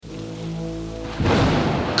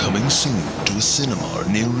Coming soon to a cinema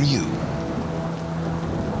near you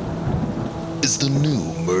is the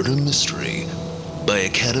new murder mystery by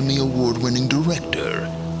Academy Award-winning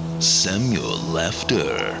director Samuel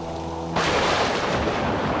Laughter.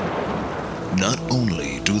 Not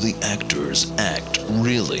only do the actors act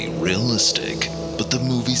really realistic, but the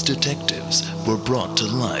movie's detectives were brought to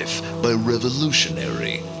life by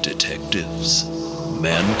revolutionary detectives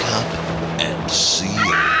Mancop and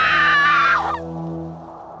Seal.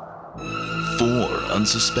 4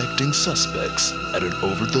 unsuspecting suspects at an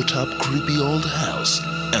over-the-top creepy old house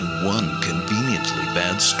and 1 conveniently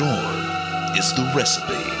bad storm is the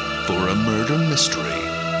recipe for a murder mystery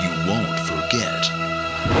you won't forget.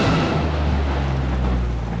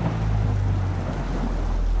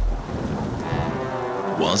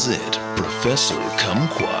 Was it Professor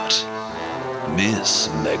Kumquat, Miss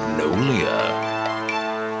Magnolia,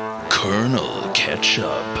 Colonel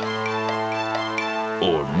Ketchup,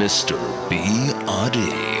 or Mr. B.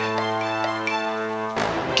 Oddie?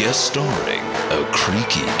 Guest starring a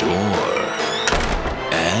creaky door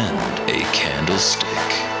and a candlestick.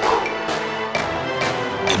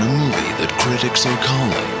 In a movie that critics are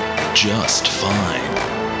calling just fine,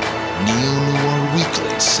 Neo Noir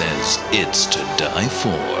Weekly says it's to die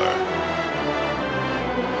for.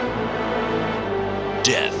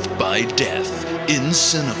 Death by Death in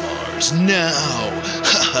cinemas now.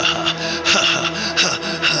 Ha ha ha ha ha ha.